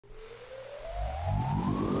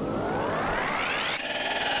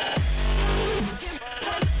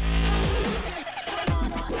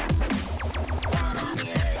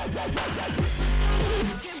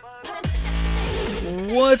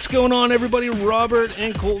What's going on, everybody? Robert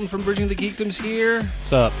and Colton from Bridging the Geekdoms here.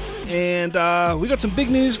 What's up? And we got some big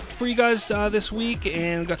news for you guys this week,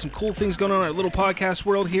 and got some cool things going on in our little podcast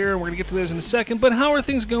world here. We're going to get to those in a second. But how are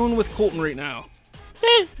things going with Colton right now?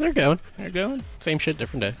 They're going. They're going? Same shit,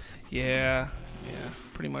 different day. Yeah.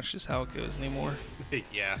 Pretty much just how it goes anymore.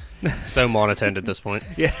 Yeah. So monotone at this point.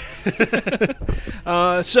 Yeah.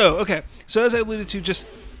 So as I alluded to just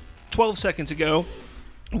 12 seconds ago,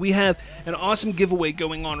 we have an awesome giveaway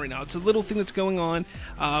going on right now. It's a little thing that's going on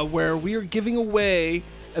where we are giving away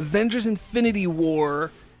Avengers Infinity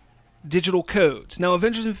War digital codes. Now,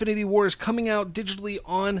 Avengers Infinity War is coming out digitally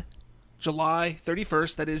on July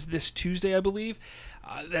 31st. That is this Tuesday, I believe.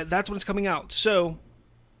 That's when it's coming out. So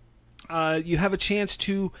you have a chance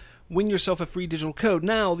to win yourself a free digital code.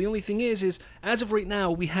 Now, the only thing is as of right now,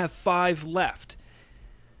 we have 5 left.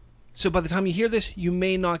 So by the time you hear this, you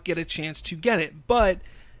may not get a chance to get it. But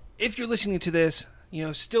if you're listening to this,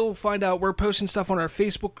 still find out. We're posting stuff on our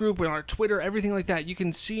Facebook group, on our Twitter, everything like that. You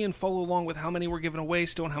can see and follow along with how many we're giving away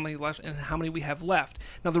still and how many left and how many we have left.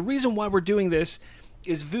 Now, the reason why we're doing this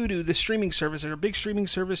is Vudu, the streaming service. They're a big streaming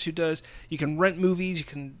service you can rent movies, you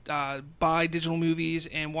can buy digital movies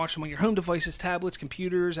and watch them on your home devices, tablets,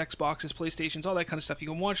 computers, Xboxes, PlayStations, all that kind of stuff. You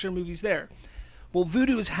can watch their movies there. Well,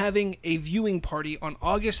 Vudu is having a viewing party on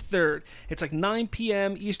August 3rd. It's like 9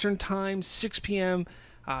 p.m. Eastern Time, 6 p.m.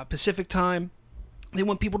 Pacific Time. They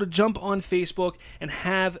want people to jump on Facebook and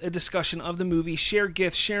have a discussion of the movie, share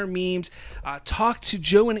gifts, share memes, talk to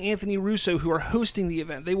Joe and Anthony Russo, who are hosting the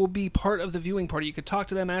event. They will be part of the viewing party. You could talk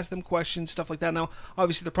to them, ask them questions, stuff like that. Now,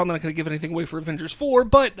 obviously, they're probably not going to give anything away for Avengers 4,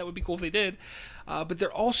 but that would be cool if they did. But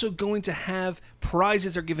they're also going to have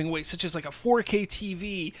prizes they're giving away, such as like a 4K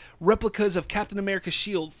TV, replicas of Captain America's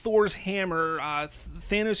shield, Thor's hammer,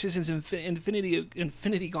 Thanos'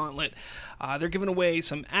 Infinity Gauntlet. They're giving away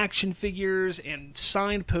some action figures and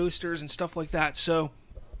signed posters and stuff like that. So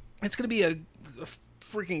it's going to be a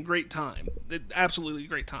freaking great time. Absolutely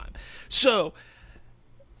great time. So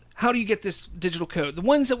how do you get this digital code? The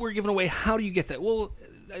ones that we're giving away, how do you get that? Well,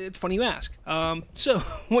 it's funny you ask. So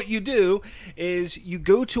what you do is you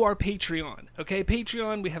go to our Patreon. Okay,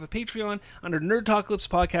 Patreon. We have a Patreon under Nerdtalkalypse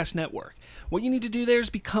Podcast Network. What you need to do there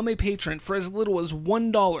is become a patron for as little as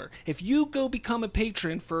 $1. If you go become a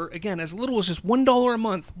patron for, again, as little as just $1 a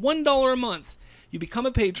month, you become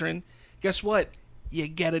a patron, guess what? You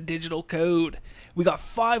get a digital code. We got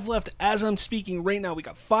 5 left as I'm speaking right now. We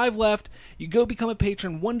got 5 left. You go become a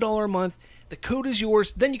patron, $1 a month. The code is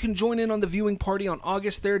yours. Then you can join in on the viewing party on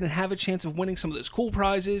August 3rd and have a chance of winning some of those cool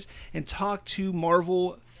prizes and talk to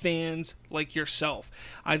Marvel fans like yourself.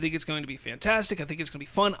 I think it's going to be fantastic. I think it's going to be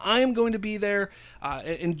fun. I am going to be there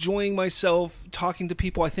enjoying myself, talking to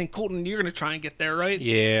people. I think, Colton, you're going to try and get there, right?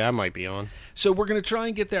 Yeah, I might be on. So we're going to try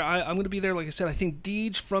and get there. I'm going to be there, like I said. I think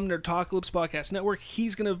Deej from Nerdtalkalypse Podcast Network,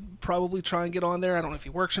 he's going to probably try and get on there. I don't know if he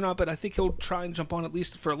works or not, but I think he'll try and jump on at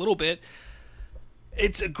least for a little bit.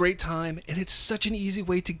 It's a great time, and it's such an easy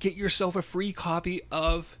way to get yourself a free copy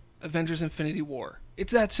of Avengers Infinity War.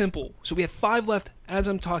 It's that simple. So we have 5 left as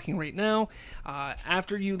I'm talking right now.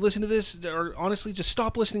 After you listen to this, or honestly, just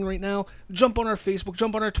stop listening right now, jump on our Facebook,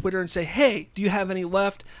 jump on our Twitter, and say, hey, do you have any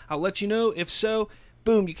left? I'll let you know. If so,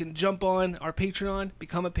 boom, you can jump on our Patreon,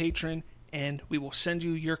 become a patron, and we will send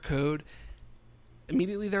you your code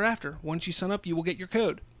immediately thereafter. Once you sign up, you will get your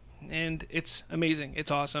code. And it's amazing.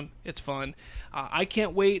 It's awesome. It's fun. I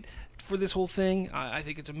can't wait for this whole thing. I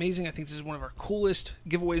think it's amazing. I think this is one of our coolest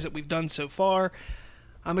giveaways that we've done so far.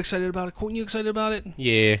 I'm excited about it. Colton, you excited about it?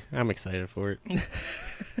 Yeah, I'm excited for it.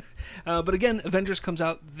 But again, Avengers comes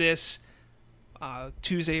out this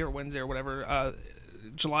Tuesday or Wednesday or whatever,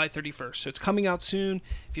 July 31st. So it's coming out soon.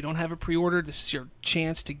 If you don't have it pre-ordered, this is your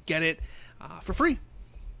chance to get it for free.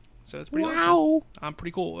 So it's pretty awesome. I'm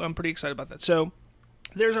pretty cool. I'm pretty excited about that. So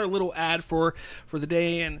there's our little ad for the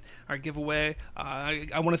day and our giveaway. I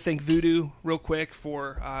want to thank Vudu real quick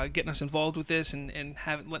for getting us involved with this and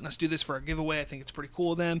letting us do this for our giveaway. I think it's pretty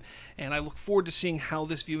cool of them, and I look forward to seeing how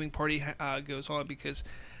this viewing party goes on, because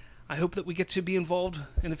I hope that we get to be involved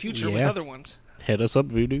in the future with other ones. Hit us up,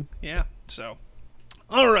 Vudu. Yeah, so.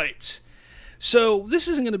 All right. So this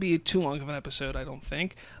isn't going to be too long of an episode, I don't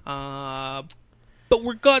think. But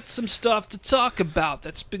we've got some stuff to talk about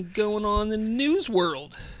that's been going on in the news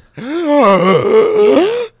world.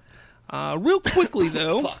 Real quickly,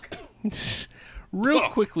 though.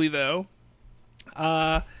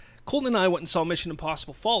 Colton and I went and saw Mission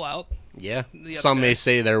Impossible Fallout. Yeah. Some may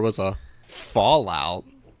say there was a fallout.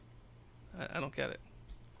 I don't get it.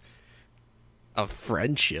 Of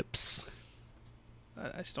friendships.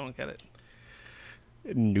 I still don't get it.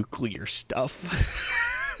 Nuclear stuff.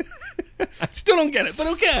 I still don't get it, but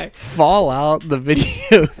okay. Fallout, the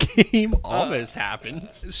video game, almost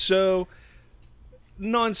happened. So,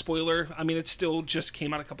 non-spoiler. I mean, it still just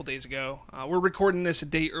came out a couple days ago. We're recording this a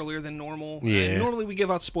day earlier than normal. Yeah. Normally we give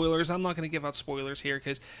out spoilers. I'm not going to give out spoilers here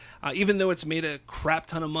because even though it's made a crap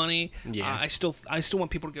ton of money, I still want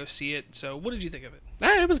people to go see it. So, what did you think of it?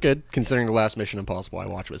 It was good, considering the last Mission Impossible I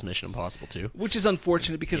watched was Mission Impossible 2. Which is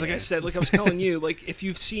unfortunate because, like I said, like I was telling you, like if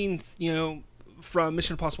you've seen, from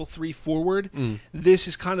Mission Impossible 3 forward, this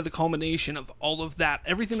is kind of the culmination of all of that.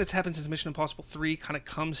 Everything that's happened since Mission Impossible 3 kind of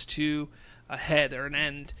comes to a head or an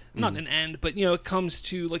end. Not an end, but it comes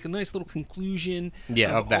to like a nice little conclusion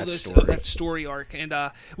of that story arc, and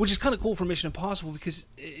which is kind of cool for Mission Impossible because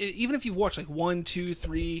even if you've watched like 1, 2,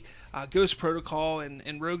 3, Ghost Protocol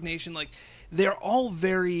and Rogue Nation, like they're all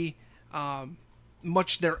very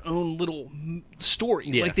much their own little story.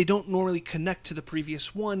 Yeah. Like they don't normally connect to the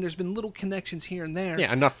previous one. There's been little connections here and there.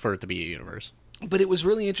 Yeah, enough for it to be a universe. But it was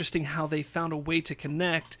really interesting how they found a way to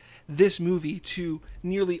connect this movie to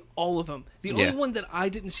nearly all of them. The only one that I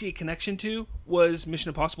didn't see a connection to was Mission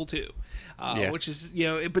Impossible 2, which is,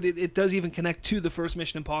 but it does even connect to the first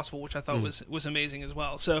Mission Impossible, which I thought was amazing as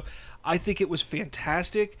well. So I think it was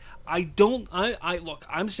fantastic. Look,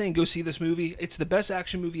 I'm saying go see this movie. It's the best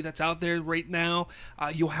action movie that's out there right now.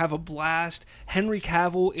 You'll have a blast. Henry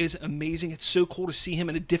Cavill is amazing. It's so cool to see him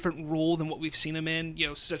in a different role than what we've seen him in,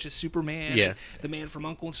 such as Superman, and the Man from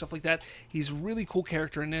U.N.C.L.E. and stuff like that. He's a really cool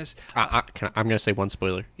character in this. I'm going to say one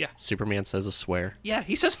spoiler. Yeah. Superman says a swear. Yeah,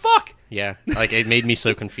 he says fuck. Yeah, like it made me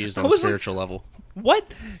so confused on a spiritual level. What?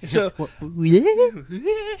 So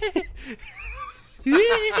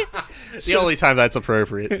the only time that's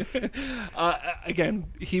appropriate. Again,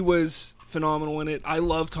 he was phenomenal in it. I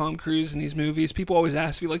love Tom Cruise in these movies. People always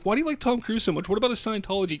ask me, like, why do you like Tom Cruise so much? What about his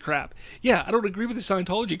Scientology crap? Yeah, I don't agree with his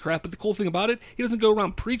Scientology crap, but the cool thing about it, he doesn't go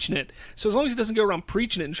around preaching it. So as long as he doesn't go around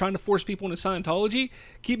preaching it and trying to force people into Scientology,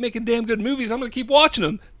 keep making damn good movies. I'm going to keep watching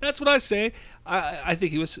them. That's what I say. I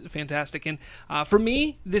think he was fantastic. And for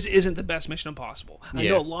me, this isn't the best Mission Impossible. I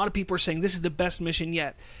know a lot of people are saying this is the best mission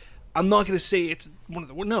yet. I'm not going to say it's one of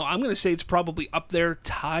the... No, I'm going to say it's probably up there,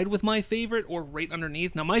 tied with my favorite, or right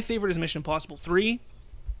underneath. Now, my favorite is Mission Impossible 3.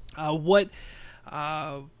 What's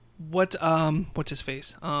his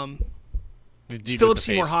face? Philip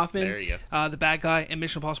Seymour Hoffman, there you go. the bad guy, and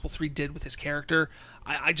Mission Impossible 3 did with his character.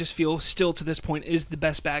 I just feel still to this point is the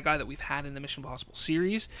best bad guy that we've had in the Mission Impossible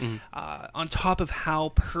series. On top of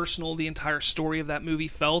how personal the entire story of that movie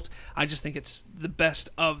felt, I just think it's the best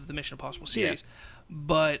of the Mission Impossible series.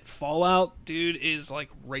 But Fallout, dude, is like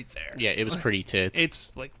right there. Yeah, it was pretty tits.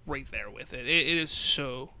 It's like right there with it. It is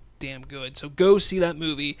so damn good. So go see that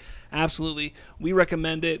movie. Absolutely. We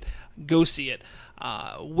recommend it. Go see it.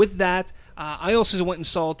 With that, I also went and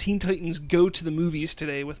saw Teen Titans Go to the Movies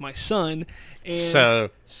today with my son. And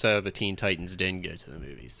so the Teen Titans didn't go to the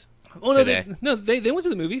movies. Oh no, they went to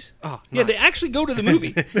the movies. Oh, nice. Yeah, they actually go to the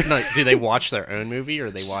movie. No, do they watch their own movie or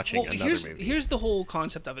are they watching another movie? Here's the whole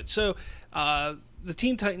concept of it. So, the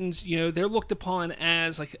Teen Titans, they're looked upon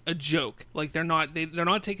as like a joke. Like they're not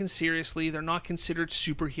taken seriously. They're not considered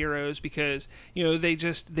superheroes because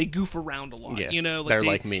they goof around a lot. Yeah, they're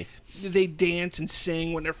like me. They dance and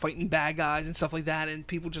sing when they're fighting bad guys and stuff like that, and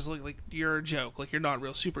people just look like you're a joke. Like you're not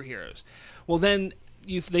real superheroes. Well, then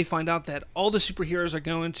they find out that all the superheroes are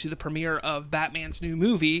going to the premiere of Batman's new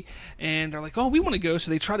movie, and they're like, oh, we want to go. So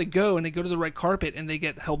they try to go, and they go to the red carpet, and they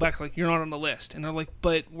get held back, like, you're not on the list. And they're like,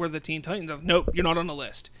 but we're the Teen Titans. Like, nope, you're not on the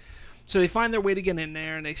list. So they find their way to get in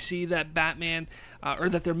there, and they see that Batman, or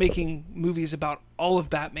that they're making movies about all of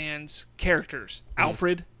Batman's characters.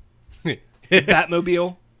 Alfred, the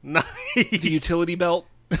Batmobile, nice, the utility belt.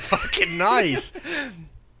 Fucking nice.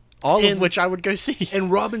 All of which I would go see.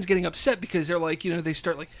 And Robin's getting upset because they're like, they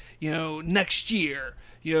start like, next year,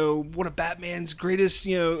 one of Batman's greatest,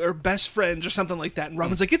 or best friends or something like that. And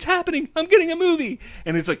Robin's like, it's happening. I'm getting a movie.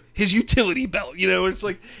 And it's like his utility belt, it's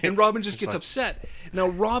like, and Robin just gets upset. Now,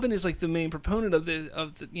 Robin is like the main proponent of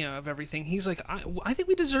of everything. He's like, I think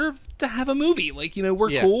we deserve to have a movie. Like,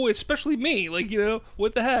 we're cool, especially me. Like,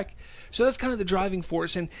 what the heck? So that's kind of the driving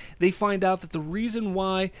force, and they find out that the reason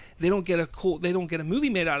why they don't get a movie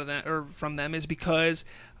made out of that or from them is because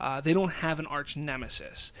they don't have an arch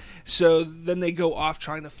nemesis. So then they go off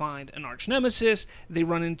trying to find an arch nemesis. They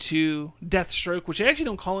run into Deathstroke, which I actually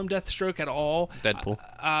don't call him Deathstroke at all.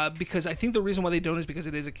 Deadpool. Because I think the reason why they don't is because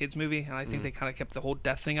it is a kids movie, and I think they kind of kept the whole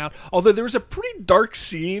death thing out. Although there was a pretty dark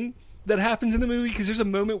scene that happens in the movie because there's a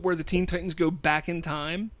moment where the Teen Titans go back in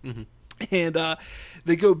time. And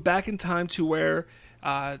they go back in time to where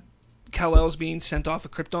Kal-El's being sent off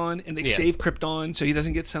of Krypton, and they save Krypton so he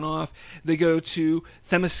doesn't get sent off. They go to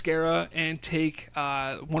Themyscira and take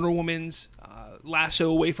Wonder Woman's lasso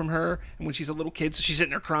away from her, and when she's a little kid, so she's sitting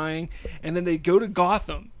there crying. And then they go to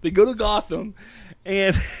Gotham.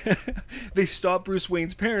 And they stop Bruce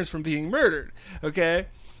Wayne's parents from being murdered. Okay.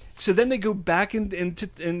 So then they go back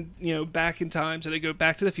back in time. So they go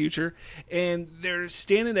back to the future, and they're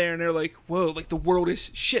standing there, and they're like, "Whoa! Like the world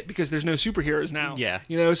is shit because there's no superheroes now." Yeah.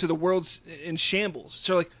 So the world's in shambles.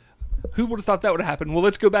 So like, who would have thought that would happen? Well,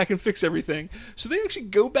 let's go back and fix everything. So they actually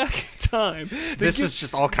go back in time. This is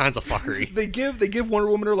just all kinds of fuckery. They give Wonder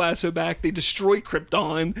Woman her lasso back. They destroy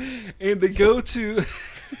Krypton, and they go to.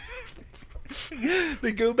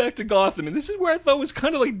 They go back to Gotham, and this is where I thought was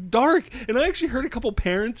kind of like dark. And I actually heard a couple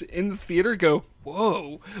parents in the theater go,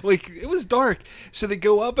 "Whoa!" Like it was dark. So they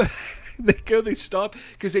go up, they stop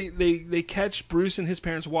because they catch Bruce and his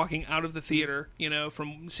parents walking out of the theater,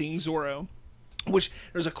 from seeing Zorro. Which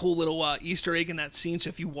there's a cool little Easter egg in that scene. So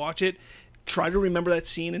if you watch it, try to remember that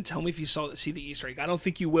scene and tell me if you see the Easter egg. I don't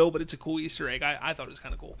think you will, but it's a cool Easter egg. I thought it was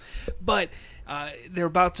kind of cool. But they're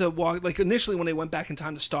about to walk. Like initially when they went back in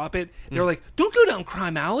time to stop it, they were like, "Don't go down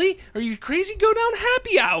Crime Alley. Are you crazy? Go down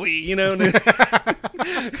Happy Alley."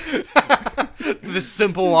 The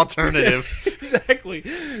simple alternative. Exactly.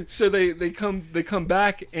 So they come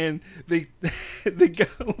back, and they go,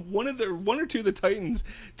 one or two of the Titans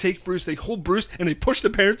take Bruce. They hold Bruce and they push the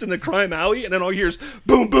parents in the Crime Alley, and then all you hear is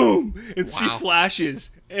boom, boom, and see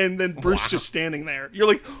flashes, and then Bruce just standing there. You're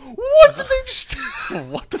like, what did they just?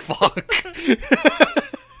 What the fuck?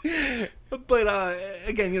 But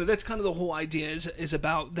again, that's kind of the whole idea is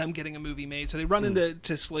about them getting a movie made. So they run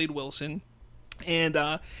into Slade Wilson. And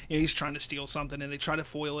he's trying to steal something, and they try to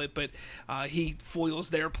foil it, but he foils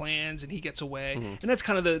their plans, and he gets away. And that's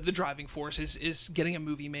kind of the driving force is getting a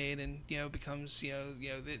movie made, and becomes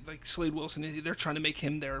like Slade Wilson. They're trying to make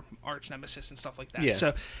him their arch nemesis and stuff like that. Yeah.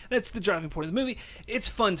 So that's the driving point of the movie. It's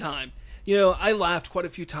fun time. I laughed quite a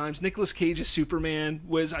few times. Nicolas Cage's Superman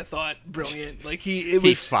was, I thought, brilliant. Like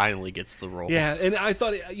he finally gets the role. Yeah, and I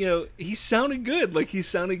thought, he sounded good. Like he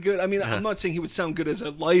sounded good. I mean, I'm not saying he would sound good as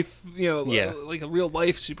a life, like a real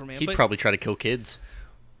life Superman. He'd probably try to kill kids.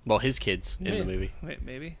 Well, his kids in the movie. Wait,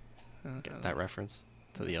 maybe. Get that reference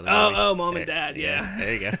to the other movie. Oh, Mom and Dad. Yeah.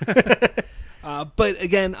 There you go. But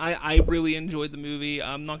again, I really enjoyed the movie.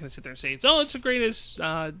 I'm not going to sit there and say it's the greatest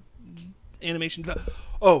animation.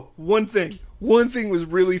 Oh, one thing was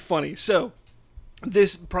really funny. So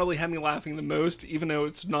this probably had me laughing the most, even though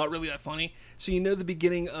it's not really that funny. So the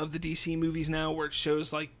beginning of the DC movies now, where it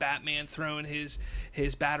shows like Batman throwing his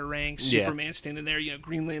batarang, Superman standing there,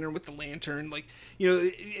 Green Lantern with the lantern, like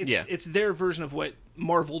it's their version of what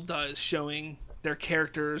Marvel does, showing their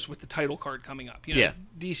characters with the title card coming up.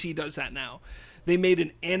 DC does that now. They made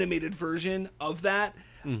an animated version of that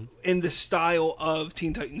in the style of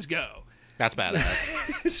Teen Titans Go. That's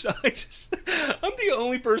badass. So I'm the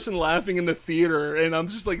only person laughing in the theater, and I'm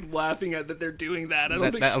just like laughing at that they're doing that. I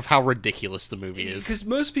don't think of how ridiculous the movie is. Because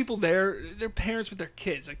most people they're parents with their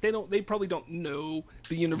kids. Like they probably don't know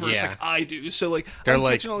the universe like I do. So like they're I'm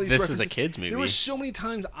like, all these this references. is a kids movie. There were so many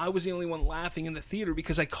times I was the only one laughing in the theater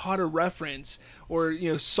because I caught a reference or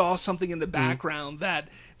saw something in the background that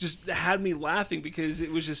just had me laughing because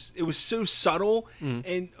it was so subtle,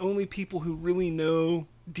 and only people who really know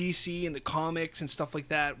DC and the comics and stuff like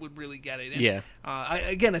that would really get it. And,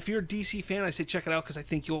 again, if you're a DC fan, I say check it out because I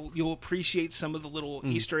think you'll appreciate some of the little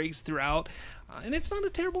Easter eggs throughout. And it's not a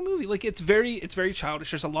terrible movie. Like it's very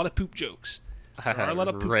childish. There's a lot of poop jokes.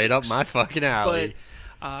 Right up my fucking alley.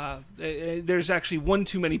 But there's actually one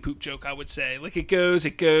too many poop joke, I would say. Like it goes,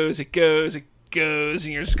 and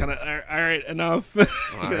you're just kind of all right, enough.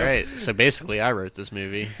 All right. So basically, I wrote this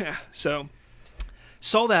movie. Yeah. So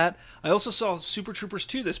saw that. I also saw Super Troopers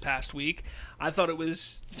 2 this past week. I thought it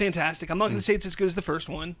was fantastic. I'm not going to say it's as good as the first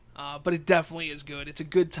one, but it definitely is good. It's a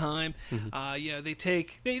good time. They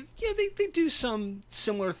do some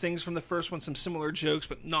similar things from the first one, some similar jokes,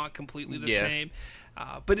 but not completely the same.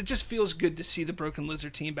 But it just feels good to see the Broken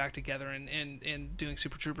Lizard team back together and doing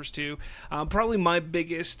Super Troopers 2. Probably my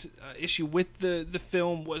biggest issue with the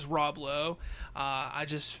film was Rob Lowe. I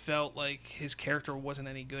just felt like his character wasn't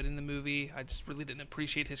any good in the movie. I just really didn't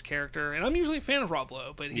appreciate his character. And I'm usually a fan of Rob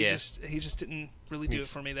Lowe, but he just didn't really do it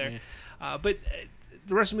for me there. But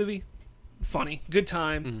the rest of the movie, funny, good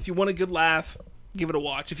time. If you want a good laugh, give it a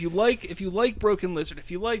watch. If you like Broken Lizard, if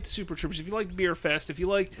you like Super Troopers, if you like Beer Fest, if you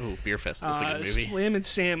like Beer Fest, that's a good movie. Slam and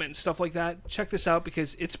Salmon, stuff like that, check this out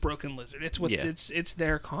because it's Broken Lizard. It's it's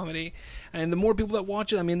their comedy, and the more people that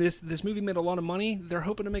watch it, I mean, this movie made a lot of money. They're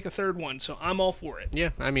hoping to make a third one, so I'm all for it.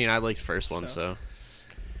 Yeah, I mean, I liked the first one, so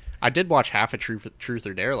I did watch half of Truth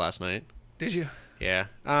or Dare last night. Did you? Yeah.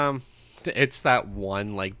 It's that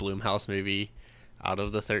one like Blumhouse movie out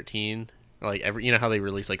of the 13. Like you know how they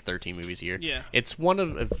release like 13 movies a year. Yeah. It's one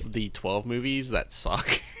of the 12 movies that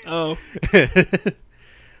suck. Oh.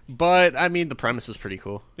 But I mean, the premise is pretty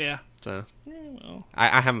cool. Yeah. So. Yeah, well.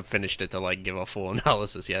 I haven't finished it to like give a full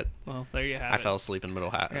analysis yet. Well, there you have it. I fell asleep in the middle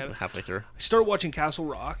halfway through. I started watching Castle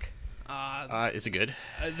Rock. Is it good?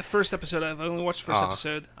 The first episode, I've only watched the first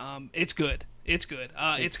episode. It's good. It's good.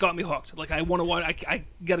 It's got me hooked. Like, I want to watch. I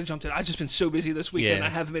got to jump to it. I've just been so busy this weekend. Yeah. I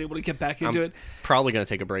haven't been able to get back into it. Probably going to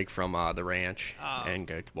take a break from The Ranch and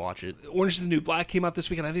go to watch it. Orange is the New Black came out this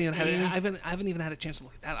weekend. I haven't even had a chance to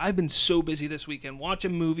look at that. I've been so busy this weekend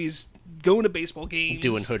watching movies, going to baseball games,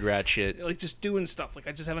 doing hood rat shit, like just doing stuff. Like,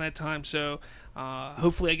 I just haven't had time. So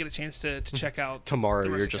hopefully I get a chance to check out tomorrow.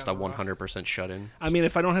 You're just a 100% shut in. I mean,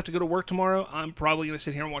 if I don't have to go to work tomorrow, I'm probably going to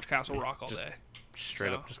sit here and watch Castle Rock all day.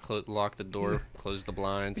 Straight up, just lock the door, close the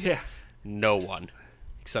blinds. Yeah. No one,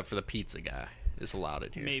 except for the pizza guy, is allowed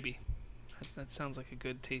in here. Maybe. That sounds like a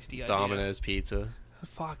good, tasty idea. Domino's pizza.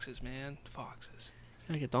 Foxes, man. Foxes. You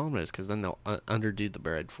gotta get Domino's, because then they'll underdo the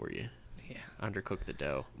bread for you. Yeah. Undercook the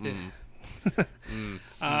dough.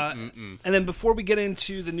 And then before we get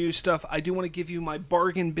into the new stuff, I do want to give you my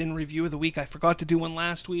bargain bin review of the week. I forgot to do one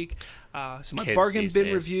last week. So my bargain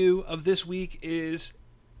bin review of this week is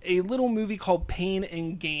a little movie called Pain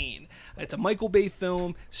and Gain. It's a Michael Bay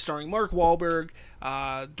film starring Mark Wahlberg,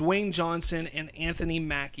 Dwayne Johnson, and Anthony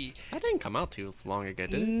Mackie. That didn't come out too long ago,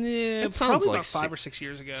 did it? Nah, it sounds probably like about 5 or 6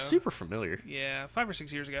 years ago. Super familiar. Yeah, 5 or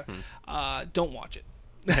 6 years ago. Don't watch it.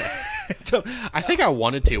 I think I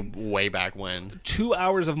wanted to way back when. 2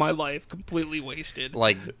 hours of my life completely wasted.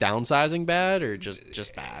 Like downsizing bad or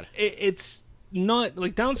just bad? It's not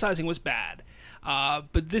like downsizing was bad,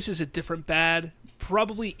 but this is a different bad.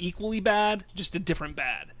 Probably equally bad, just a different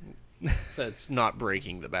bad. So it's not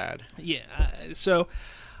breaking the bad. Yeah. So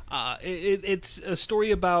it's a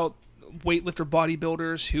story about weightlifter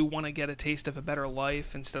bodybuilders who want to get a taste of a better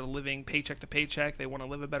life instead of living paycheck to paycheck. They want to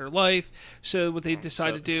live a better life. So what they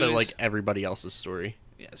decide to do is like everybody else's story.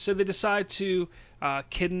 Yeah. So they decide to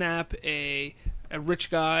kidnap a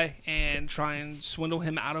rich guy and try and swindle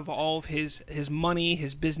him out of all of his money,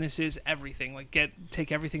 his businesses, everything. Like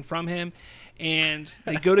take everything from him. And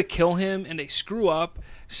they go to kill him, and they screw up.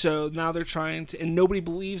 So now they're trying to, and nobody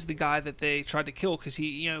believes the guy that they tried to kill because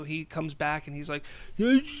he comes back and he's like,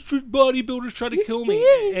 yeah, bodybuilders tried to kill me,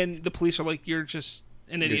 and the police are like, you're just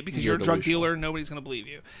an idiot because you're a drug dealer. Nobody's gonna believe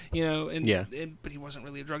you, but he wasn't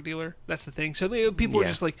really a drug dealer. That's the thing. So people were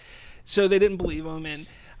just like, so they didn't believe him, and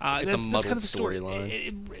it's a muddled kind of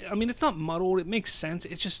storyline. I mean, it's not muddled. It makes sense.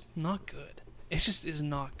 It's just not good. It just is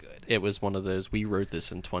not good. It was one of those, we wrote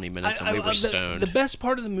this in 20 minutes and we were stoned. The best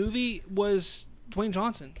part of the movie was Dwayne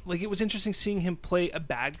Johnson. Like, it was interesting seeing him play a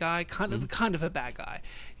bad guy, kind of a bad guy,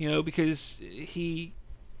 because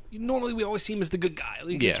normally we always see him as the good guy.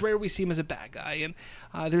 Like, it's rare we see him as a bad guy.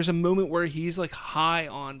 And there's a moment where he's like high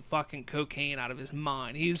on fucking cocaine out of his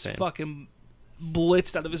mind. He's fucking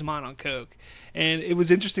blitzed out of his mind on coke, and it was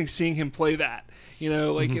interesting seeing him play that.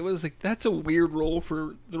 It was like, that's a weird role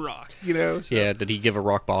for The Rock. So. Yeah. Did he give a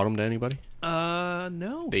rock bottom to anybody?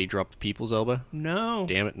 No. Did he drop the people's elbow? No.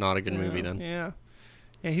 Damn it! Not a good movie then. Yeah.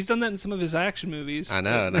 Yeah, he's done that in some of his action movies. I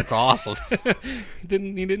know, and that's awesome. He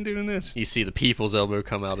didn't do it in this. You see the people's elbow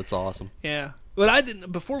come out, it's awesome. Yeah.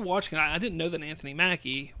 But before watching it, I didn't know that Anthony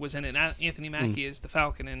Mackie was in it. Anthony Mackie is the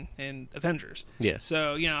Falcon in Avengers. Yeah.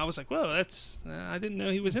 So, I was like, whoa, I didn't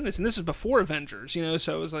know he was in this. And this was before Avengers,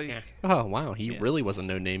 so it was like... Oh, wow, he really was a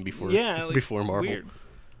no-name before before Marvel. Weird.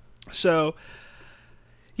 So,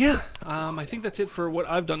 yeah, I think that's it for what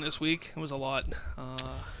I've done this week. It was a lot.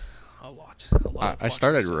 I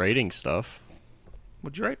started writing stuff.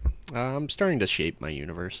 What'd you write? I'm starting to shape my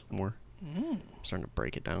universe more. I'm starting to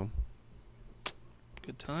break it down.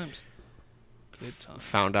 Good times. Good times.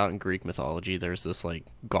 Found out in Greek mythology there's this like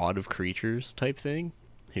god of creatures type thing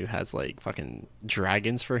who has like fucking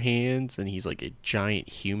dragons for hands, and he's like a giant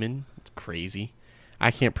human. It's crazy. I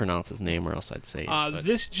can't pronounce his name or else I'd say it.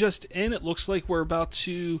 This just in, it looks like we're about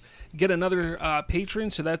to get another patron,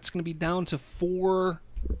 so that's going to be down to 4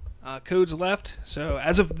 codes left. So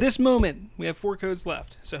as of this moment, we have 4 codes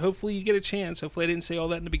left. So hopefully you get a chance. Hopefully I didn't say all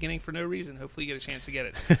that in the beginning for no reason. Hopefully you get a chance to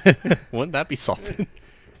get it. Wouldn't that be something?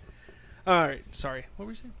 All right. Sorry. What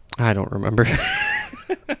were you saying? I don't remember.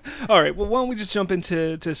 All right. Well, why don't we just jump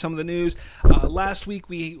into some of the news? Last week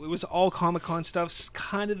it was all Comic-Con stuff.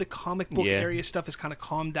 Kind of the comic book area stuff has kind of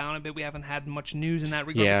calmed down a bit. We haven't had much news in that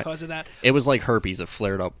regard because of that. It was like herpes. It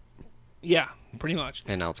flared up. Yeah, pretty much.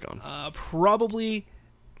 And now it's gone. Probably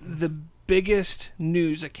the biggest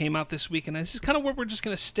news that came out this week, and this is kind of where we're just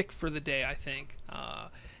going to stick for the day, I think,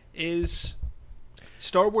 is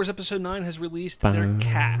Star Wars Episode 9 has released their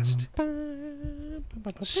cast.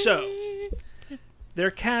 So, their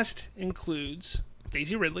cast includes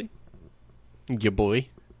Daisy Ridley. Your boy.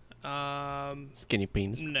 Skinny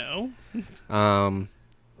penis. No. The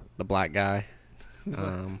black guy.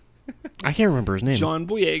 I can't remember his name. John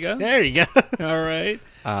Boyega. There you go. All right.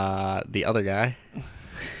 The other guy.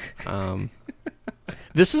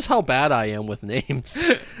 This is how bad I am with names.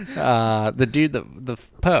 The dude, the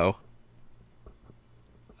Poe.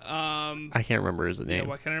 I can't remember his name. Yeah,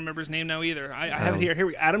 well, I can't remember his name now either. I have it here. Here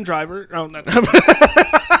we Adam Driver. Oh, not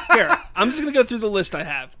here. I'm just gonna go through the list I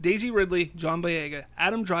have: Daisy Ridley, John Boyega,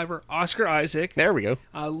 Adam Driver, Oscar Isaac. There we go.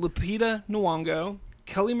 Lupita Nyong'o,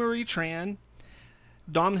 Kelly Marie Tran,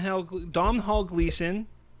 Domhnall Gleeson,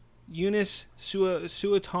 Eunice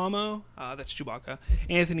Suetamo, that's Chewbacca,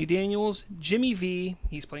 Anthony Daniels, Jimmy V,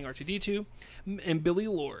 he's playing R2-D2, and Billy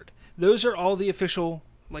Lord. Those are all the official,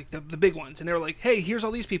 like the big ones. And they were like, hey, here's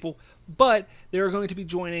all these people, but they're going to be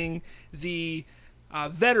joining the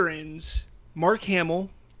veterans, Mark Hamill,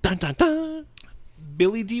 Dun, dun, dun.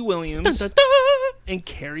 Billy D. Williams, Dun, dun, dun. and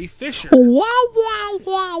Carrie Fisher. Wow.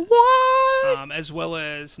 As well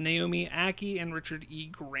as Naomi Ackie and Richard E.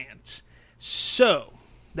 Grant. So,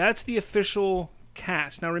 that's the official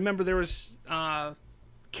cast. Now, remember, there was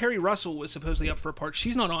Carrie Russell was supposedly up for a part.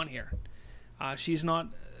 She's not on here. She's not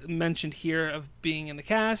mentioned here of being in the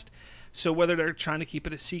cast. So, whether they're trying to keep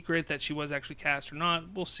it a secret that she was actually cast or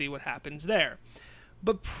not, we'll see what happens there.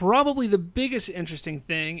 But probably the biggest interesting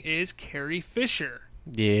thing is Carrie Fisher.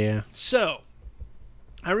 Yeah. So,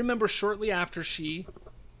 I remember shortly after she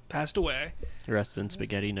passed away. Rest in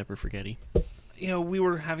spaghetti, never forgetty. You know, we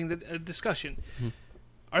were having the discussion. Mm-hmm.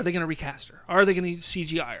 Are they going to recast her? Are they going to use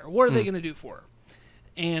CGI her? What are they going to do for her?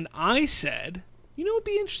 And I said, you know what would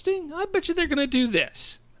be interesting? I bet you they're going to do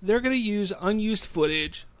this. They're going to use unused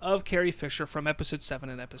footage of Carrie Fisher from Episode 7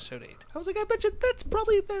 and Episode 8. I was like, I bet you that's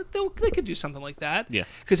probably, they could do something like that. Yeah.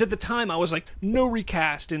 Because at the time, I was like, no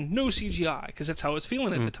recast and no CGI, because that's how I was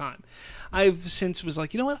feeling at the time. I've since was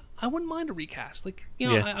like, you know what? I wouldn't mind a recast. Like, you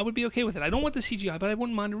know, I would be okay with it. I don't want the CGI, but I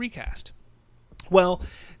wouldn't mind a recast. Well,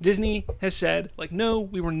 Disney has said, like, no,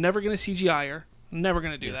 we were never going to CGI her. Never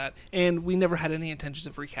going to do that. And we never had any intentions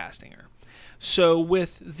of recasting her. So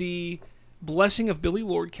with the blessing of Billy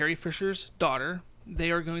Lord, Carrie Fisher's daughter,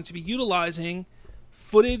 they are going to be utilizing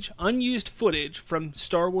footage, unused footage from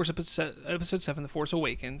Star Wars Episode 7, The Force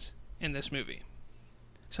Awakens, in this movie.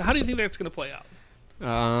 So how do you think that's going to play out?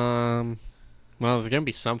 Well, there's going to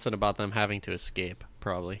be something about them having to escape,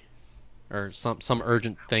 probably. Or some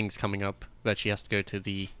urgent things coming up that she has to go to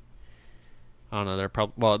the... I don't know, they're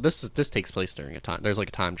probably... Well, this takes place during a time... There's like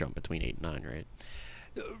a time jump between 8 and 9, right?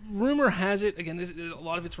 Rumor has it, again, a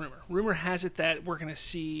lot of it's rumor. Rumor has it that we're going to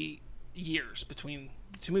see years between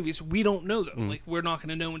the two movies. We don't know, though. Like, we're not going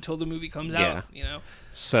to know until the movie comes out, you know?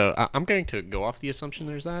 So, I'm going to go off the assumption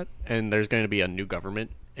there's that, and there's going to be a new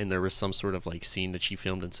government, and there was some sort of, like, scene that she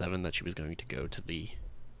filmed in 7 that she was going to go to the,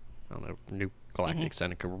 I don't know, New Galactic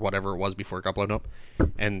Senate or whatever it was before it got blown up,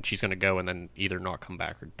 and she's going to go and then either not come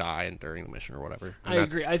back or die during the mission or whatever. And I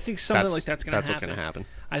agree. I think something like that's going to happen. That's what's going to happen.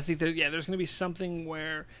 I think there's going to be something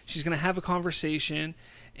where she's going to have a conversation,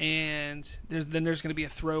 and there's going to be a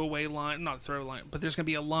throwaway line, not a throwaway line, but there's going to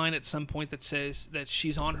be a line at some point that says that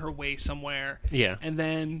she's on her way somewhere. Yeah. And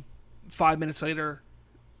then 5 minutes later,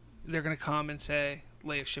 they're going to come and say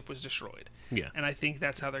Leia's ship was destroyed. Yeah. And I think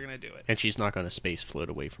that's how they're going to do it. And she's not going to space float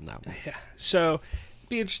away from that one. Yeah. So it'd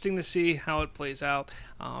be interesting to see how it plays out.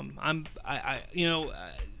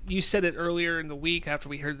 You said it earlier in the week after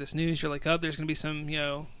we heard this news. You're like, oh, there's going to be some,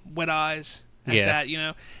 wet eyes at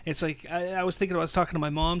that, It's like, I was thinking, I was talking to my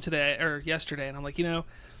mom yesterday, and I'm like,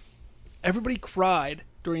 everybody cried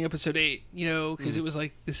during Episode 8, because it was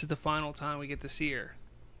like, this is the final time we get to see her.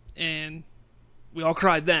 And we all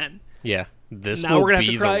cried then. Yeah. This now will we're gonna be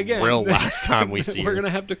have to cry the again. real last time we see her. We're going to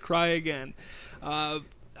have to cry again.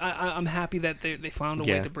 I'm happy that they found a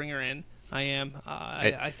way to bring her in. I am.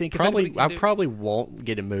 I think I probably won't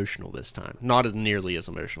get emotional this time. Not as nearly as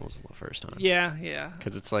emotional as the first time. Yeah.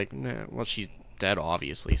 Because it's like, nah, well, she's dead,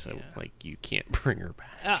 obviously, so like you can't bring her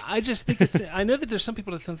back. I just think it's... I know that there's some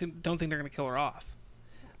people that don't think they're going to kill her off.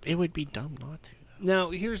 It would be dumb not to, though. Now,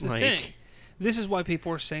 here's the thing. This is why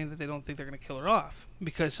people are saying that they don't think they're going to kill her off.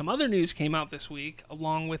 Because some other news came out this week,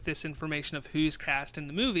 along with this information of who's cast in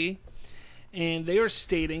the movie, and they are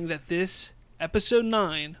stating that this Episode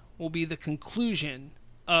 9 will be the conclusion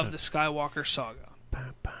of the Skywalker saga.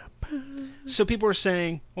 So people are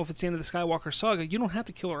saying, well, if it's the end of the Skywalker saga, you don't have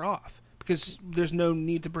to kill her off. because there's no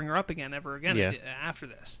need to bring her up again ever again after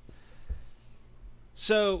this.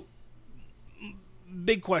 So,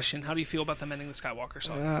 big question: how do you feel about them ending the Skywalker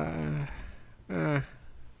saga?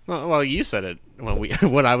 Well, you said it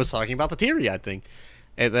when I was talking about the teary-eyed thing.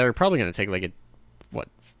 They're probably going to take like a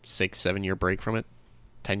 6-7 year break from it,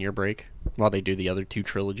 10-year break while they do the other 2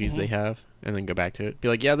 trilogies they have, and then go back to it. Be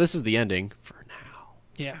like, yeah, this is the ending for now.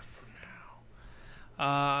 Yeah, for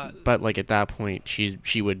now. But like at that point,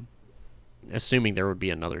 she would, assuming there would be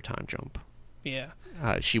another time jump. Yeah.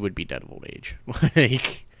 She would be dead of old age.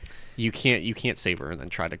 Like you can't save her and then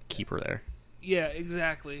try to keep her there. Yeah,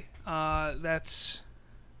 exactly. That's,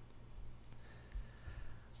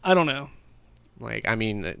 I don't know. Like, I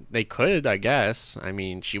mean, they could, I guess. I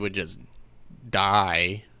mean, she would just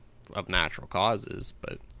die of natural causes,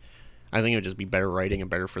 but I think it would just be better writing and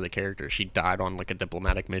better for the character. She died on like a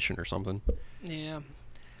diplomatic mission or something. Yeah.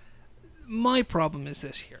 My problem is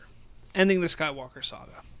this here. Ending the Skywalker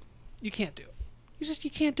saga. You can't do it. You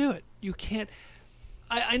can't do it. You can't.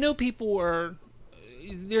 I know people are.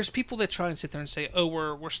 There's people that try and sit there and say, oh,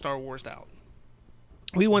 we're Star Wars'd out.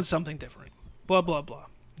 We want something different. Blah, blah, blah.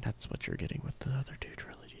 That's what you're getting with the other 2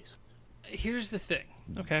 trilogies. Here's the thing,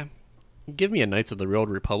 okay? Give me a Knights of the Old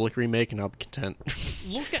Republic remake and I'll be content.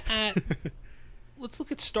 Let's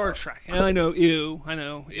look at Star Trek. And I know, ew.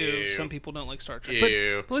 Some people don't like Star Trek.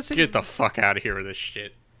 Ew. But listen, get the fuck out of here with this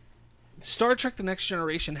shit. Star Trek The Next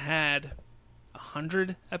Generation had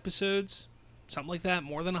 100 episodes, something like that,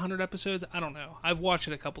 more than 100 episodes. I don't know. I've watched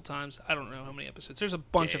it a couple times. I don't know how many episodes. There's a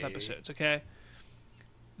bunch of episodes, okay?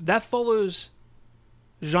 That follows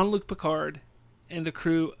Jean-Luc Picard and the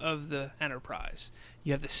crew of the Enterprise.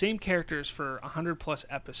 You have the same characters for 100 plus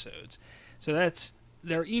episodes. So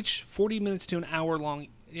they're each 40 minutes to an hour long.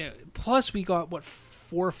 You know, plus we got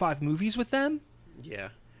 4 or 5 movies with them. Yeah.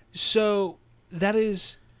 So that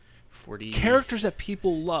is 40 characters that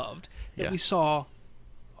people loved that Yeah. we saw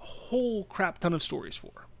a whole crap ton of stories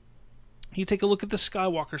for. You take a look at the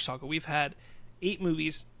Skywalker saga. We've had 8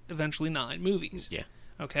 movies, eventually 9 movies. Yeah.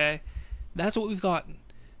 Okay? That's what we've gotten.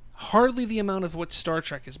 Hardly the amount of what Star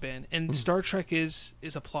Trek has been, and Star Trek is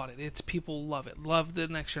applauded. It's people love it, love the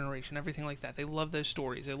Next Generation, everything like that. They love those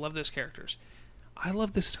stories, they love those characters. I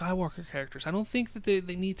love the Skywalker characters. I don't think that they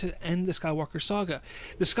need to end the Skywalker saga.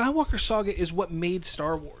 The Skywalker saga is what made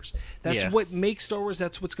Star Wars. That's what makes Star Wars.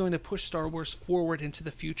 That's what's going to push Star Wars forward into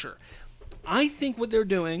the future. I think what they're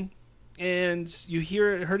doing, and you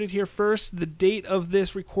heard it here first. The date of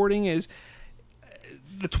this recording is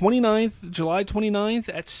the 29th, July 29th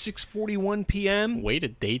at 6:41 p.m. Way to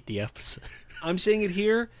date the episode. I'm saying it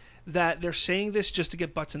here that they're saying this just to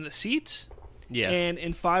get butts in the seats. Yeah. And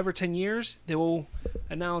in 5 or 10 years, they will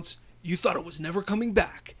announce, you thought it was never coming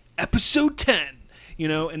back. Episode 10. You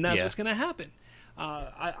know, and that's what's going to happen.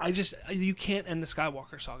 You can't end the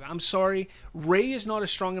Skywalker saga. I'm sorry. Rey is not a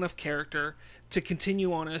strong enough character to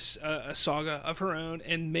continue on a saga of her own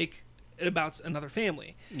and make it about another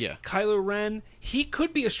family. Yeah. Kylo Ren, he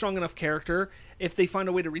could be a strong enough character if they find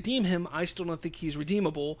a way to redeem him. I still don't think he's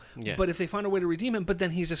redeemable. Yeah. But if they find a way to redeem him, but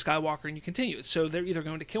then he's a Skywalker and you continue. So they're either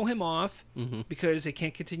going to kill him off because they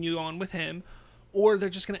can't continue on with him, or they're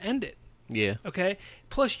just going to end it. Yeah. Okay?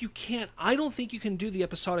 Plus, I don't think you can do the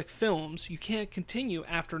episodic films. You can't continue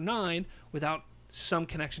after 9 without some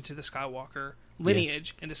connection to the Skywalker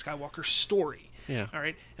lineage and the Skywalker story. Yeah. All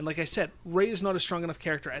right. And like I said, Rey is not a strong enough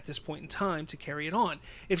character at this point in time to carry it on.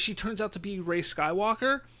 If she turns out to be Rey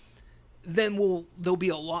Skywalker, then there'll be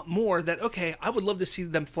a lot more that, okay, I would love to see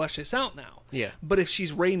them flesh this out now. Yeah. But if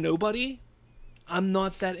she's Rey Nobody, I'm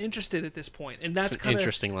not that interested at this point. And that's an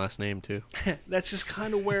interesting last name too. That's just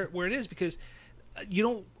kind of where it is, because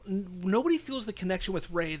nobody feels the connection with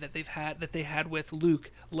Rey that they had with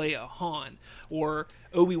Luke, Leia, Han, or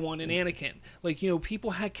Obi-Wan and Anakin. Like,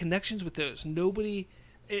 people had connections with those. Nobody,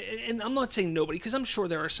 and I'm not saying nobody, because I'm sure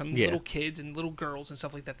there are some little kids and little girls and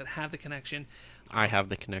stuff like that have the connection. I have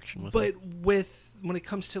the connection with it. But when it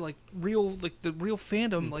comes to the real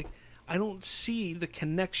fandom, I don't see the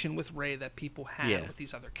connection with Rey that people have with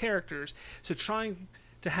these other characters. So trying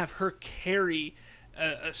to have her carry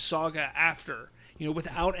a saga after,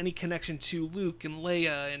 without any connection to Luke and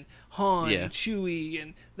Leia and Han and Chewie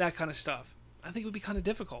and that kind of stuff, I think it would be kind of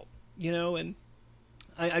difficult, and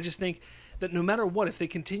I just think that no matter what, if they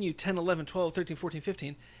continue 10, 11, 12, 13, 14,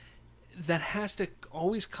 15, that has to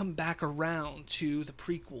always come back around to the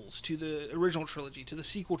prequels, to the original trilogy, to the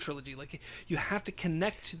sequel trilogy. Like, you have to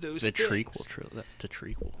connect to those things. The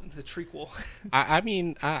trequel. I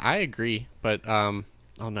mean, I agree, but oh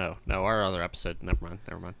no, our other episode. Never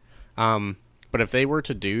mind. But if they were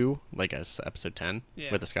to do like episode 10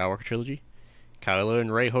 with the Skywalker trilogy, Kylo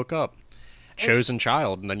and Rey hook up. chosen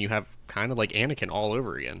child, and then you have kind of like Anakin all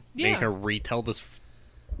over again. Yeah. You can retell this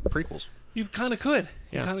prequels. You kind of could.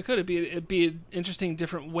 You Yeah. kind of could. It'd be an interesting,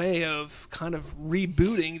 different way of kind of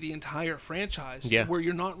rebooting the entire franchise. Yeah. Where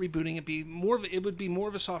you're not rebooting it. It would be more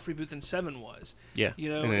of a soft reboot than 7 was. Yeah. You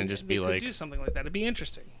know, and then just they be could like, do something like that. It'd be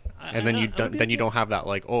interesting. and then you don't have that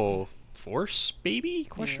like, oh, Force baby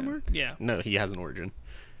question mark. Yeah. No, he has an origin.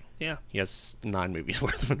 Yeah. He has 9 movies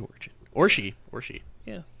worth of an origin, or she.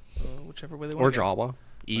 Yeah. Whichever way they Or want. Jawa,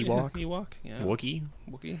 Ewok, Ewok. Yeah.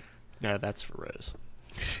 Wookiee. No, that's for Rose.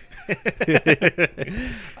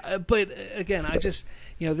 But again, I just,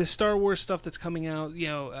 this Star Wars stuff that's coming out,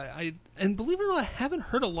 and believe it or not, I haven't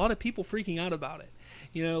heard a lot of people freaking out about it.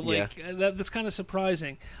 That's kind of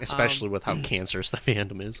surprising. Especially with how cancerous the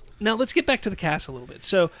fandom is. Now let's get back to the cast a little bit.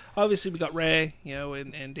 So obviously we got Rey,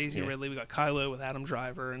 and Daisy Ridley. We got Kylo with Adam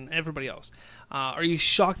Driver and everybody else. Are you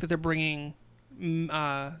shocked that they're bringing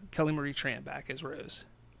Kelly Marie Tran back as Rose?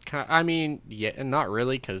 I mean, yeah, not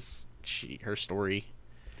really, because her story.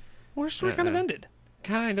 Well, her story kind of ended.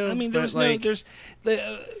 Kind of. I mean, there was there's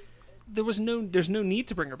no need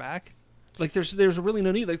to bring her back. Like there's really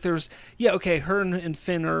no need. Like her and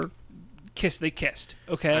Finn are they kissed.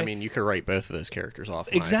 Okay. I mean, you could write both of those characters off.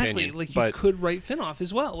 In exactly. my opinion, like you could write Finn off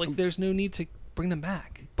as well. Like there's no need to bring them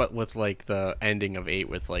back. But with like the ending of 8,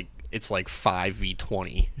 with like it's like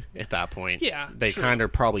 5v20 at that point. Yeah. They kind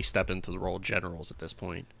of probably step into the role of generals at this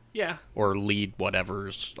point. Yeah. Or lead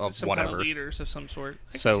whatever's of some whatever. kind of leaders of some sort.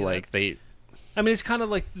 So like they. I mean, it's kind of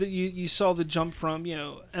like you saw the jump from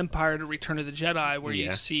Empire to Return of the Jedi, where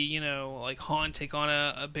you see like Han take on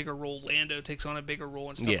a bigger role, Lando takes on a bigger role,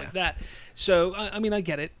 and stuff like that. So I mean, I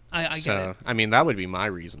get it. I get it. I mean, that would be my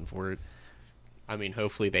reason for it. I mean,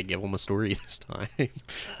 hopefully they give them a story this time.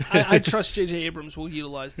 I trust J.J. Abrams will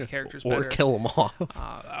utilize the characters better. Or kill them off.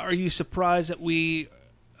 Are you surprised that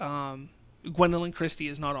Gwendolyn Christie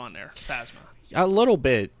is not on there, Phasma? A little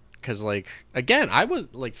bit, because, like, again, I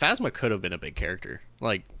was, like, Phasma could have been a big character.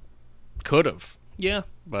 Like, could have. Yeah.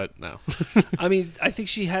 But no. I mean, I think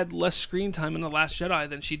she had less screen time in The Last Jedi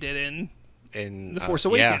than she did in The Force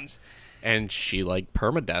Awakens. Yeah. And she, like,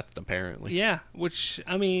 permadeathed, apparently. Yeah, which,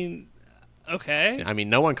 I mean... Okay. I mean,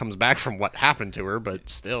 no one comes back from what happened to her, but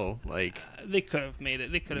still, like... They could have made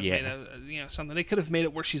it. They could have made something. They could have made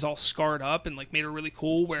it where she's all scarred up and, like, made her really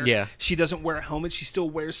cool, where she doesn't wear a helmet. She still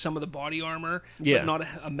wears some of the body armor, but not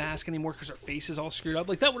a mask anymore because her face is all screwed up.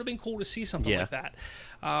 Like, that would have been cool to see something like that.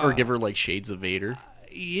 Or give her, like, shades of Vader.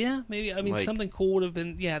 Yeah, maybe. I mean, like, something cool would have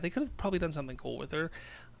been... Yeah, they could have probably done something cool with her.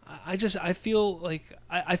 I feel like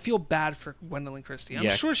I feel bad for Gwendolyn Christie. I'm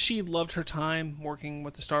sure she loved her time working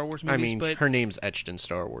with the Star Wars movies. I mean, but her name's etched in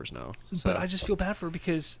Star Wars now. So. But I just feel bad for her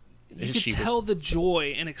because you could tell the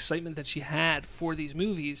joy and excitement that she had for these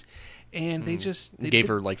movies, and they gave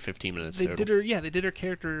her like 15 minutes. They did her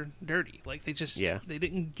character dirty. Like they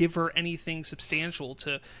didn't give her anything substantial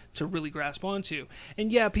to really grasp onto.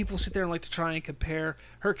 And people sit there and like to try and compare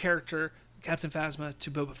her character, Captain Phasma, to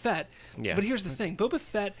Boba Fett. Yeah. But here's the thing. Boba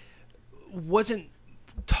Fett wasn't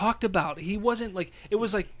talked about. He wasn't like... It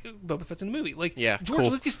was like, Boba Fett's in the movie. Like, George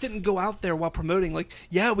Lucas didn't go out there while promoting, like,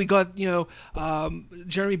 we got,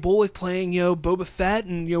 Jeremy Bullock playing, Boba Fett,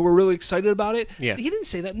 and, we're really excited about it. Yeah. He didn't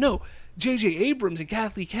say that. No. J.J. Abrams and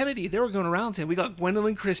Kathleen Kennedy, they were going around saying, we got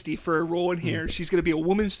Gwendolyn Christie for a role in here. She's going to be a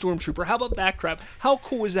woman stormtrooper. How about that crap? How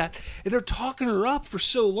cool is that? And they're talking her up for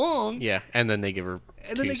so long. Yeah, and then they give her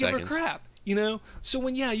give her crap. So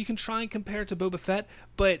when you can try and compare it to Boba Fett,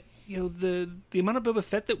 but the amount of Boba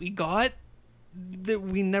Fett that we got, that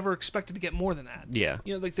we never expected to get more than that. Yeah.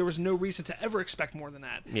 Like there was no reason to ever expect more than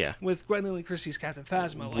that. Yeah. With Gwendolyn Christie's Captain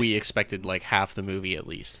Phasma, like, we expected like half the movie at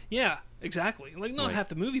least. Yeah, exactly. Like not half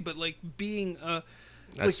the movie, but like being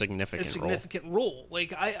a significant role.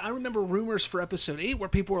 Like I remember rumors for episode 8 where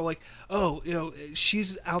people were like, "Oh,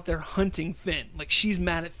 she's out there hunting Finn. Like she's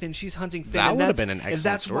mad at Finn. She's hunting Finn." That would have been an excellent And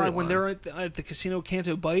that's why when storyline. they're at the Casino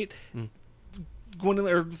Canto Bite,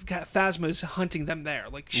 Gwendolyn or Phasma is hunting them there.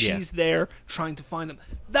 Like she's there trying to find them.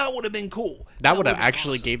 That would have been cool. That would have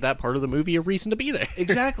actually gave that part of the movie a reason to be there.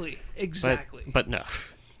 Exactly. But no,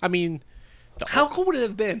 I mean. How cool would it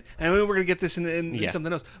have been? And I mean, we're going to get this in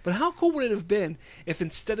something else. But how cool would it have been if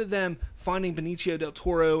instead of them finding Benicio del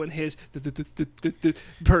Toro and his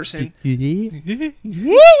person...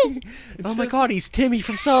 Oh my god, he's Timmy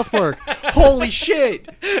from South Park. Holy shit.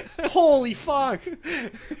 Holy fuck.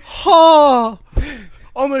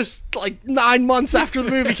 Almost like 9 months after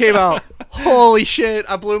the movie came out. Holy shit,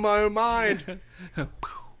 I blew my own mind.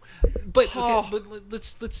 But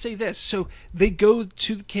let's say this. So they go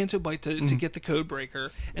to the Canto Bite to get the code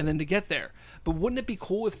breaker and then to get there. But wouldn't it be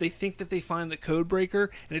cool if they think that they find the code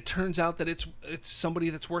breaker and it turns out that it's somebody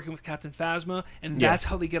that's working with Captain Phasma, and that's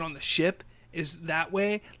how they get on the ship, is that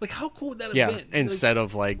way? Like, how cool would that have been? Instead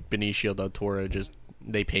of like Benicio del Toro, just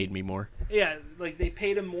they paid me more. Yeah, like they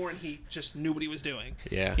paid him more and he just knew what he was doing.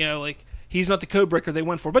 Yeah. You know, like he's not the code breaker they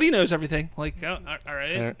went for, but he knows everything. Like, oh, all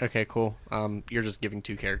right. Okay, cool. You're just giving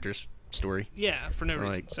two characters story. Yeah, for no reason.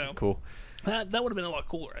 Like, so cool. That would have been a lot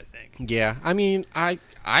cooler, I think. Yeah, I mean, I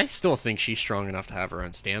still think she's strong enough to have her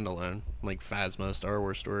own standalone, like Phasma Star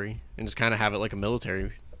Wars story, and just kind of have it like a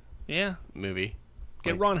military movie.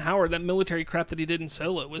 Get Ron Howard. That military crap that he did in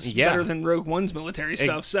Solo was better than Rogue One's military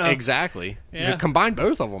stuff. So exactly. Yeah. Combine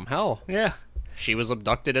both of them. Hell. Yeah. She was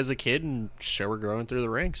abducted as a kid and show her growing through the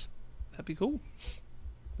ranks. That'd be cool.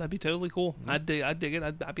 That'd be totally cool. I'd dig it.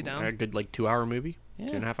 I'd be down. A good like 2-hour movie,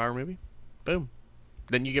 2.5-hour movie. Boom.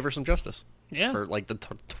 Then you give her some justice. Yeah. For like the.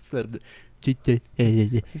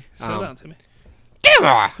 Slow down, Timmy.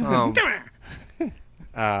 Fuck. What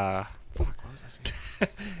was I saying?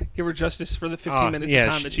 Give her justice for the 15 minutes of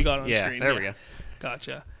time that she got on screen. There we go.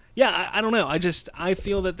 Gotcha. Yeah, I don't know. I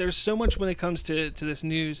feel that there's so much when it comes to this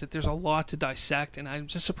news that there's a lot to dissect, and I'm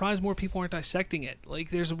just surprised more people aren't dissecting it. Like,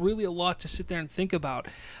 there's really a lot to sit there and think about.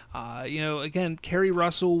 Again, Kerry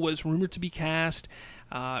Russell was rumored to be cast,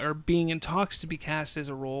 or being in talks to be cast as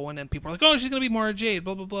a role, and then people are like, oh, she's going to be Mara Jade,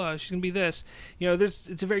 blah, blah, blah. She's going to be this.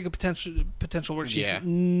 It's a very good potential where she's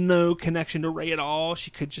no connection to Rey at all.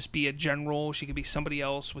 She could just be a general. She could be somebody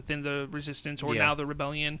else within the Resistance or now the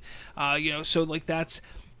Rebellion. So, like, that's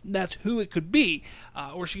who it could be,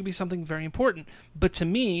 or she could be something very important. But to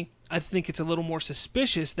me, I think it's a little more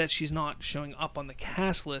suspicious that she's not showing up on the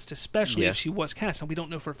cast list, especially if she was cast. And we don't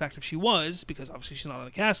know for a fact if she was, because obviously she's not on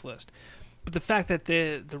the cast list. But the fact that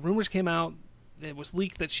the rumors came out, it was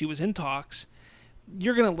leaked that she was in talks,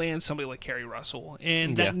 you're going to land somebody like Kerry Russell.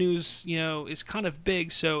 And that news, is kind of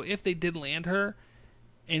big. So if they did land her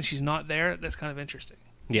and she's not there, that's kind of interesting.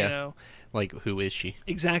 Yeah. Like, who is she?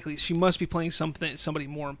 Exactly. She must be playing somebody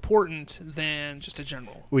more important than just a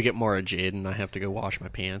general. We get Mara Jade, and I have to go wash my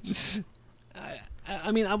pants.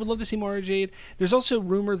 I mean, I would love to see Mara Jade. There's also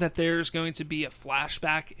rumor that there's going to be a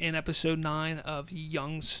flashback in Episode 9 of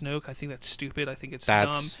young Snoke. I think that's stupid. I think it's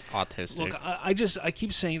dumb. That's autistic. Look, I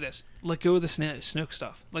keep saying this. Let go of the Snoke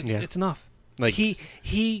stuff. Like, it's enough. Like,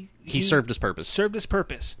 he served his purpose. Served his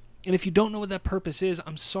purpose. And if you don't know what that purpose is,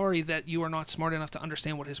 I'm sorry that you are not smart enough to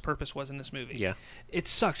understand what his purpose was in this movie. Yeah. It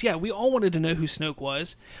sucks. Yeah, we all wanted to know who Snoke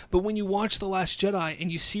was, but when you watch The Last Jedi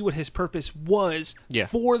and you see what his purpose was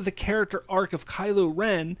for the character arc of Kylo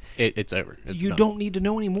Ren, it's over. You don't need to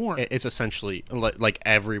know anymore. It's essentially like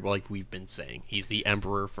we've been saying, he's the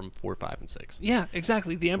Emperor from 4, 5, and 6. Yeah,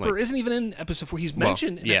 exactly. The Emperor isn't even in Episode 4. He's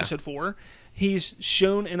mentioned in Episode 4. He's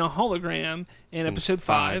shown in a hologram in Episode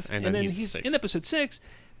 5, and then he's in Episode 6.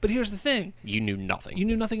 But here's the thing. You knew nothing. You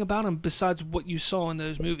knew nothing about him besides what you saw in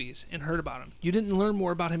those movies and heard about him. You didn't learn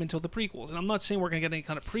more about him until the prequels. And I'm not saying we're going to get any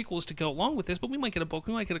kind of prequels to go along with this, but we might get a book,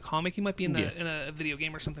 we might get a comic, he might be in a video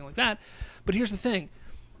game or something like that. But here's the thing.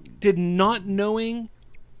 Did not knowing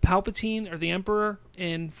Palpatine or the Emperor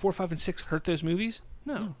in 4, 5, and 6 hurt those movies?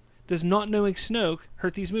 No. Does not knowing Snoke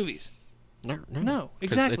hurt these movies? No,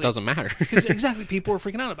 exactly. It doesn't matter. Because exactly, people are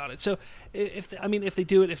freaking out about it. So, if they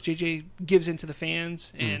do it, if JJ gives into the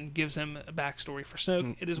fans and gives them a backstory for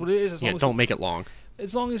Snoke, it is what it is. As long as don't make it long.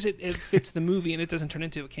 As long as it fits the movie and it doesn't turn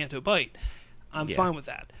into a Canto Bite, I'm fine with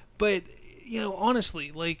that. But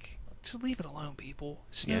honestly, like, just leave it alone, people.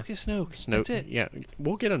 Snoke is Snoke. That's it. Yeah,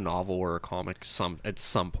 we'll get a novel or a comic at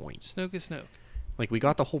some point. Snoke is Snoke. Like, we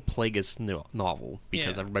got the whole Plagueis novel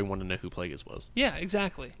because everybody wanted to know who Plagueis was. Yeah,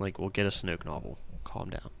 exactly. Like, we'll get a Snoke novel.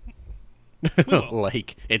 Calm down. We will.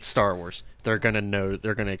 Like, it's Star Wars. They're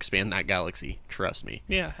gonna expand that galaxy. Trust me.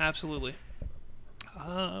 Yeah, absolutely.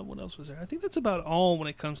 What else was there? I think that's about all when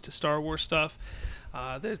it comes to Star Wars stuff.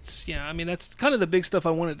 That's kind of the big stuff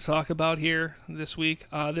I wanted to talk about here this week.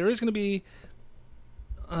 There is going to be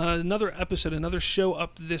another episode, another show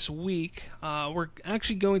up this week. We're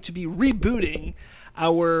actually going to be rebooting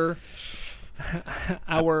our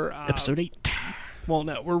episode 8. Well,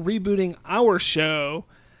 no, we're rebooting our show.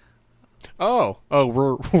 We're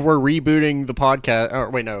rebooting the podcast. Oh,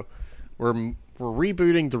 wait, no, we're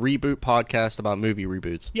rebooting the Reboot podcast about movie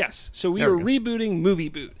reboots. Yes, so we are rebooting Movie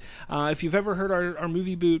Boot. If you've ever heard our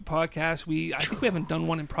Movie Boot podcast, I think we haven't done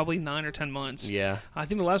one in probably 9 or 10 months. Yeah. I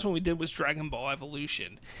think the last one we did was Dragon Ball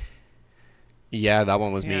Evolution. Yeah, that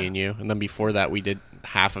one was me and you. And then before that, we did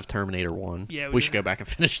half of Terminator 1. Yeah, we should go back and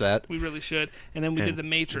finish that. We really should. And then we did The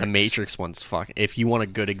Matrix. The Matrix one's fucking... If you want a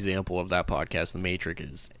good example of that podcast, The Matrix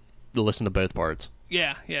is... Listen to both parts.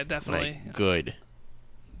 Yeah, definitely. Like, good.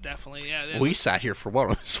 definitely. Yeah. We sat here for what,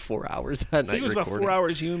 almost 4 hours that night. I think it was recording. about 4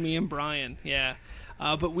 hours. You, me, and Brian. Yeah.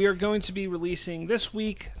 But we are going to be releasing this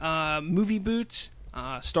week Movie Boots,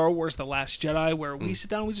 Star Wars The Last Jedi, where we sit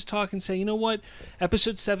down and we just talk and say, you know what?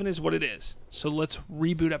 Episode 7 is what it is. So let's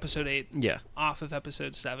reboot Episode 8 off of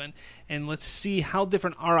Episode 7, and let's see how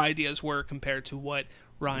different our ideas were compared to what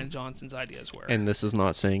Rian Johnson's ideas were. And this is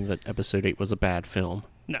not saying that Episode 8 was a bad film.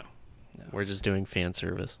 No. We're just doing fan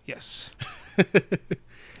service. Yes.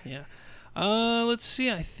 Yeah. Let's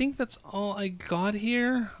see. I think that's all I got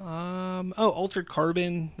here. Altered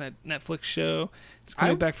Carbon, that Netflix show. It's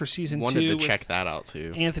coming back for season 2. Wanted to check that out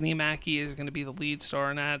too. Anthony Mackie is going to be the lead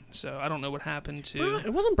star in that. So I don't know what happened to.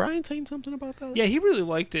 It wasn't Brian saying something about that? Yeah, he really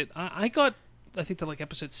liked it. I got, I think, to like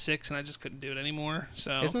episode 6, and I just couldn't do it anymore.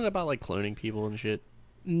 So isn't it about like cloning people and shit?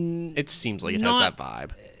 It seems like it has not- that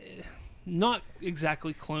vibe. Not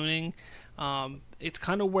exactly cloning. It's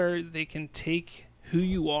kind of where they can take who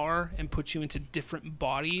you are and put you into different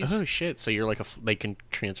bodies. Oh shit! So you're like they can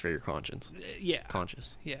transfer your conscience. Yeah.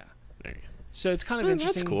 Conscious. Yeah. There you go. So it's kind of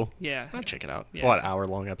interesting. That's cool. Yeah. I'll check it out. Yeah. What,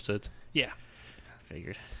 hour-long episodes? Yeah.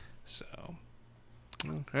 Figured. So.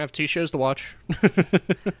 I have 2 shows to watch.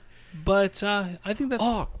 But I think that's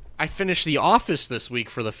Oh, I finished The Office this week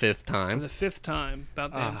for the 5th for time. the 5th time.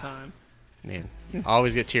 About damn time. Man, I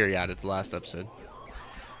always get teary-eyed at the last episode.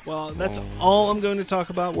 Well, that's all I'm going to talk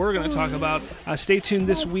about. We're going to talk about. Stay tuned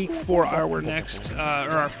this week for our next, or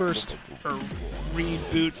our first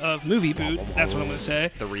reboot of Movie Boot. That's what I'm going to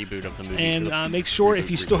say. The reboot of the movie. And make sure, if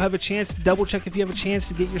you still have a chance, double check if you have a chance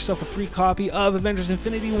to get yourself a free copy of Avengers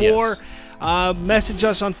Infinity War. Yes. Message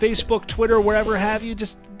us on Facebook, Twitter, wherever have you.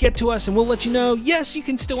 Just get to us and we'll let you know. Yes, you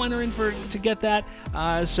can still enter in to get that.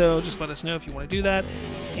 So just let us know if you want to do that.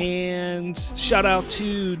 And shout out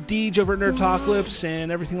to Deej over at Nerdtalkalypse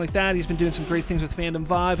and everything like that. He's been doing some great things with Fandom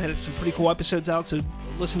Vibe. Had some pretty cool episodes out, so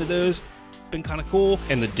listen to those. Been kind of cool.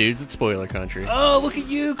 And the dudes at Spoiler Country. Oh, look at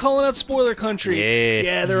you calling out Spoiler Country.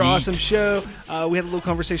 Yeah, they're an yeet. awesome show. We had a little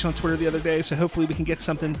conversation on Twitter the other day, so hopefully we can get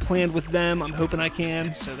something planned with them. I'm hoping I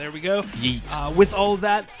can, so there we go. Yeet. With all of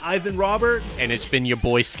that, I've been Robert. And it's been your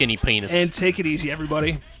boy Skinny Penis. And take it easy,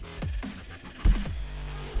 everybody.